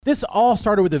This all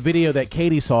started with a video that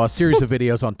Katie saw, a series of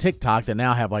videos on TikTok that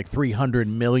now have like 300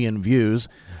 million views.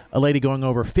 A lady going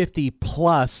over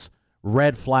 50-plus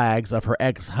red flags of her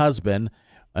ex-husband,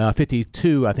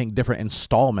 52, I think, different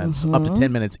installments, up to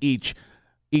 10 minutes each.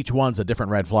 Each one's a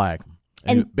different red flag.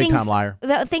 And big-time liar.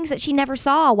 The things that she never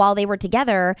saw while they were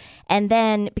together. And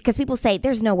then, because people say,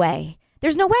 there's no way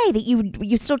that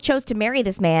you still chose to marry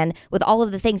this man with all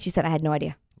of the things. She said, I had no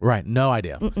idea. Right. No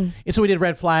idea. And so we did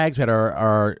red flags. We had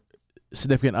our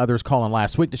significant others calling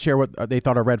last week to share what they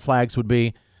thought our red flags would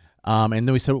be. And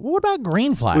then we said, well, what about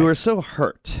green flags? We were so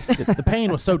hurt. The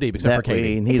pain was so deep, except for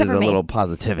Katie. We needed a little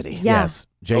positivity. Yeah. Yes.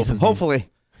 Jason.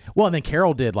 Hopefully. Well, and then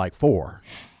Carol did like 4.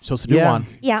 Supposed to do 1.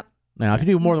 Yeah. Now, if you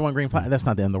do more than one green flag, that's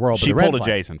not the end of the world. She but the pulled red a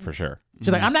flag, Jason for sure.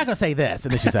 She's like, I'm not going to say this.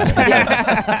 And then she said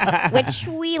it. Which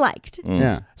we liked.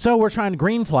 Yeah. So we're trying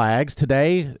green flags.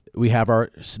 Today, we have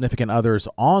our significant others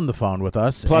on the phone with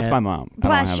us. Plus my mom.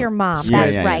 Plus your mom. Yeah,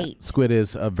 That's yeah, right. Squid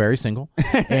is very single.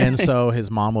 And so his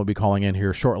mom will be calling in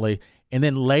here shortly. And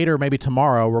then later, maybe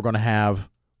tomorrow, we're going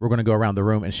to go around the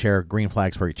room and share green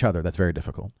flags for each other. That's very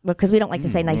difficult. Because we don't like to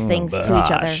say nice things to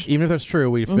each other. Even if that's true,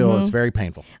 we feel it's very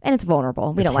painful. And it's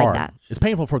vulnerable. We It's don't hard. like that. It's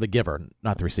painful for the giver,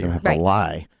 not the receiver. Have to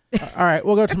lie. All right,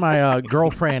 we'll go to my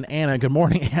girlfriend, Anna. Good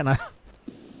morning, Anna.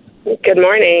 Good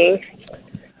morning.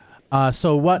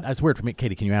 So what? That's weird for me.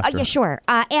 Katie, can you ask her? Yeah, sure.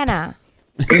 Anna,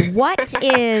 what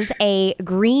is a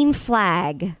green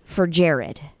flag for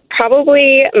Jared?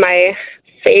 Probably my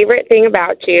favorite thing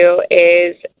about you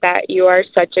is that you are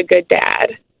such a good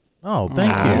dad. Oh,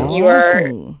 thank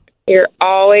you. You're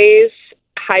always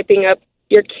hyping up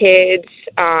your kids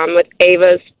with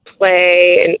Ava's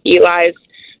play and Eli's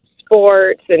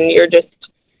sports, and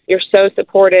you're so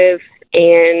supportive,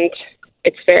 and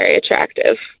it's very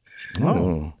attractive.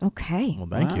 Oh, Okay. well,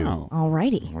 thank you. All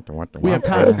righty. We have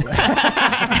time.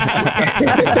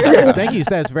 Thank you.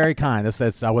 That's very kind.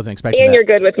 That's I wasn't expecting And that. you're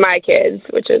good with my kids,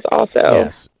 which is also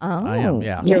Yes, Oh, I am.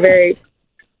 Yeah. you're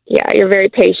very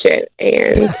patient,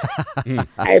 and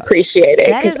I appreciate it.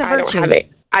 That is 'cause a virtue.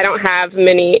 I don't have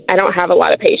a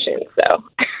lot of patience, so.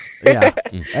 Yeah.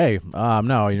 Hey,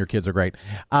 no, your kids are great.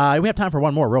 We have time for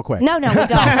one more real quick. No, we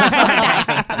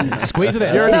don't. Squeeze it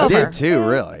in. You already It's over. did too,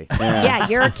 really. Yeah,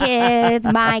 your kids,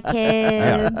 my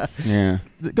kids. Yeah.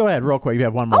 Go ahead, real quick. You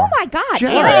have one more. Oh, my God. Joe,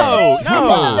 Seriously? no.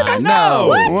 This is the most... No.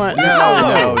 What?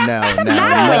 No. What's the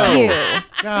matter with you?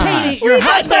 Katie, you're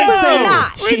Absolutely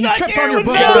not. She trips on your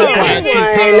book.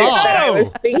 I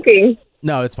was thinking.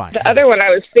 No, it's fine. The other one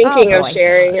I was thinking Oh, of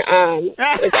sharing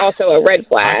is also a red I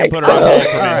flag. can put her on hold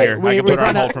from All in right, here. I can put her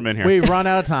on hold from in here. We've run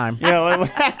out of time. Yeah,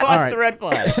 what's right. the red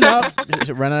flag? No,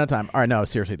 run out of time. All right, no,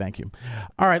 seriously, thank you.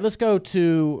 All right, let's go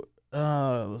to,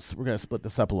 we're going to split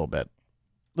this up a little bit.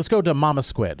 Let's go to Mama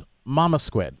Squid. Mama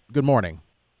Squid, good morning.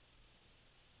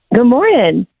 Good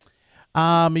morning.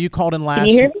 You called in last. Can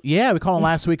you hear me? Yeah, we called in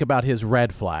last week about his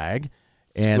red flag.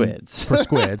 And Squids. for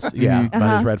squids, yeah,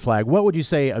 about his red flag. What would you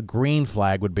say a green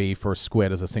flag would be for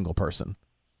Squid as a single person?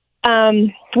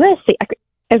 Let's see.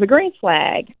 As a green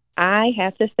flag, I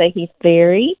have to say he's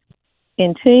very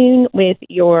in tune with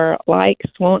your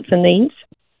likes, wants, and needs.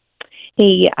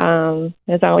 He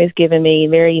has always given me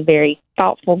very, very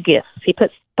thoughtful gifts. He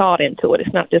puts thought into it.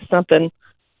 It's not just something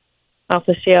off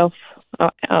the shelf.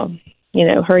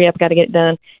 Hurry up, got to get it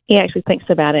done. He actually thinks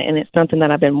about it, and it's something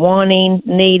that I've been wanting,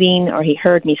 needing, or he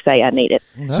heard me say I need it.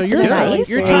 So you're nice.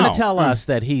 you're trying to tell us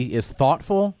that he is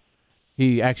thoughtful.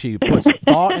 He actually puts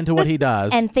thought into what he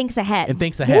does And thinks ahead.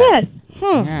 Yes.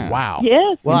 Wow.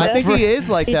 Yes. Well, he I think does. he is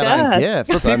like He that on does.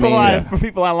 gifts. For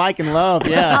people I like and love,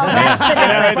 yeah. Oh, that's the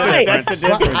difference. That's the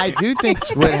Well, difference. I do think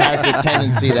Squid has the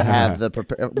tendency to have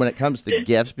when it comes to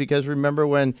gifts, because remember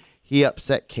when he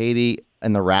upset Katie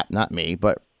in the rap, not me,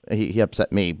 but he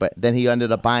upset me, but then he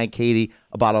ended up buying Katie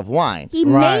a bottle of wine. He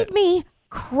Right. made me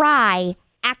cry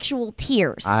actual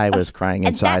tears. I was crying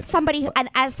and inside. that's somebody, and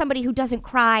as somebody who doesn't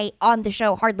cry on the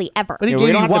show hardly ever. But he Yeah, gave we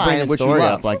you don't have to bring wine, the which you story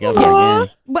love. up like ever again.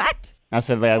 What? I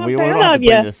said, we don't proud have of to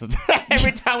bring ya. this.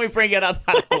 Every time we bring it up,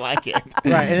 I don't like it.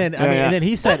 Right, and then and then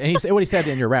he said what he said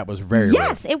in your rap was very rude.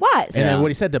 Yes, it was. And then what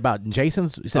he said about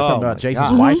Jason's, he said Oh, something about my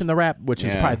Jason's God. wife in the rap, which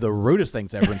is Yeah. probably the rudest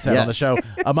things ever been said on the show,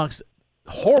 amongst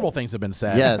horrible things have been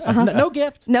said. Yes. No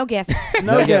gift. No gift.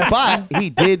 No gift. But he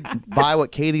did buy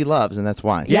what Katie loves, and that's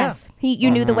wine. Yeah. Yes.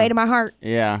 You knew the way to my heart.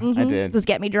 Yeah, I did. Just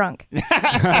get me drunk.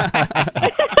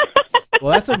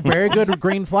 Well, that's a very good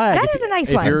green flag. That is a nice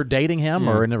if one. If you're dating him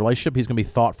or in a relationship, he's going to be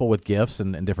thoughtful with gifts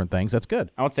and different things. That's good.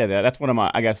 I would say that. That's one of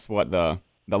my, I guess, what the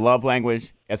love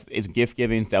language is gift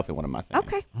giving is definitely one of my things.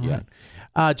 Okay.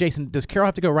 Yeah. Jason, does Carol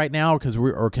have to go right now,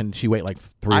 or can she wait like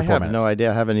 3 or 4 I have minutes? no idea.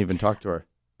 I haven't even talked to her.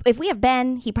 if we have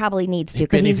Ben, he probably needs to.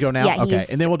 Ben he's needs to go now? Yeah, okay. he's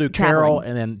And then we'll do Carol,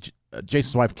 traveling. and then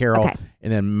Jason's wife, Carol, Okay.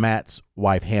 and then Matt's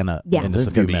wife, Hannah. Yeah. in This just is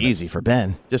a few going to be minutes. easy for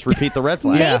Ben. Just repeat the red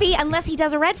flag. Yeah. Maybe, unless he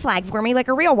does a red flag for me, like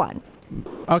a real one.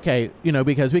 Okay,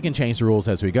 because we can change the rules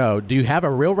as we go. Do you have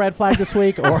a real red flag this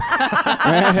week, or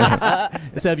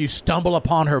instead of you stumble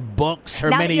upon her books, her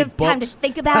Now that many you have books? time to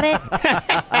think about it.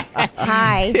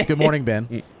 Hi. Good morning,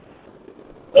 Ben.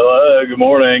 Hello, good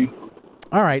morning.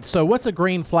 All right, so what's a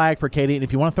green flag for Katie? And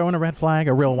if you want to throw in a red flag,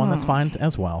 a real one, that's fine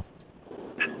as well.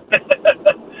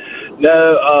 No,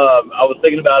 I was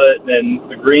thinking about it, and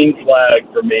the green flag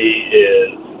for me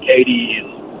is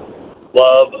Katie's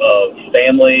love of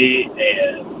family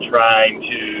and trying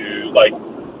to, like,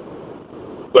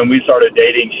 when we started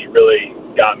dating, she really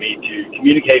got me to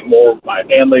communicate more with my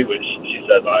family, which she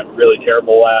says I'm really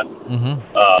terrible at. And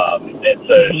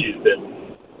so she's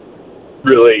been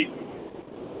really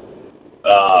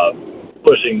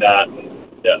pushing that.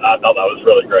 Yeah, I thought that was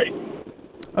really great.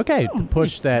 Okay, to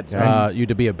push that you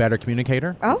to be a better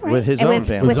communicator. Oh, right. With his And own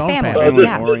family. With His own family. family.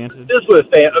 Yeah. Oriented. Just with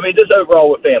just overall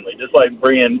with family, just like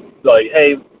bringing, like,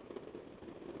 hey,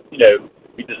 we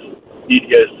just need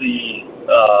to go see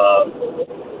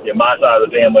my side of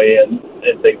the family and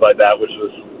things like that, which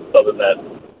was something that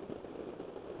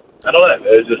I don't know.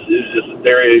 It was just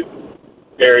very,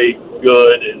 very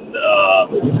good, and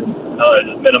it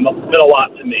just meant a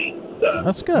lot to me. So,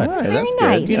 That's good. That's Hey, very that's good.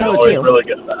 nice. you know, Thank always you. really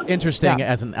good about it. Interesting Yeah.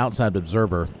 as an outside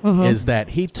observer is that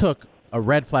he took a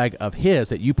red flag of his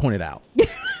that you pointed out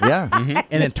Yeah.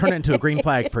 and then turned it into a green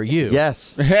flag for you.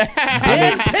 Yes. Ben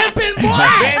Pimpin, boy!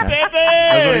 Ben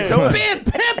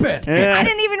Pimpin! I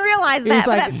didn't even realize that,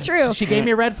 but that's true. She gave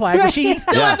me a red flag, but she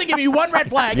still has to give me one red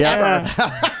flag Yeah.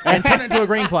 ever and turn it into a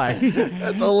green flag.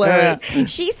 That's hilarious.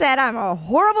 She said I'm a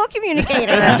horrible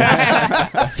communicator. And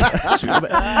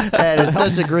it's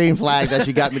such a green flag that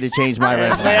she got me to change my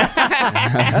red flag.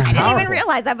 I didn't even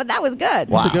realize that, but that was good.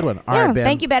 That's a good one. All Yeah, right, Ben.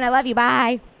 thank you, Ben. I love you.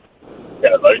 Bye.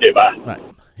 Yeah, love you, bye. All right.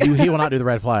 He will not do the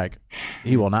red flag.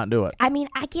 He will not do it. I mean,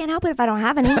 I can't help it if I don't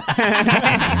have any.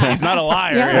 He's not a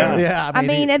liar. Yeah. Yeah, I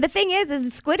mean, and the thing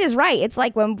is Squid is right. It's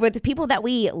like when with the people that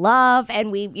we love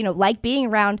and we, like being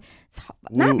around, it's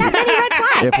not that many red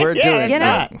flags. If we're doing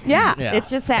Yeah. Yeah. It's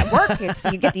just at work.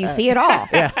 You see it all.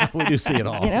 Yeah, we do see it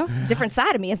all. Different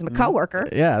side of me as a coworker.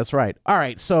 Yeah, that's right. All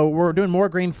right, so we're doing more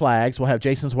green flags. We'll have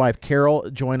Jason's wife, Carol,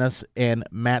 join us and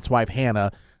Matt's wife,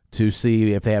 Hannah, to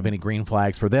see if they have any green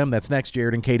flags for them. That's next,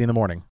 Jared and Katie in the morning.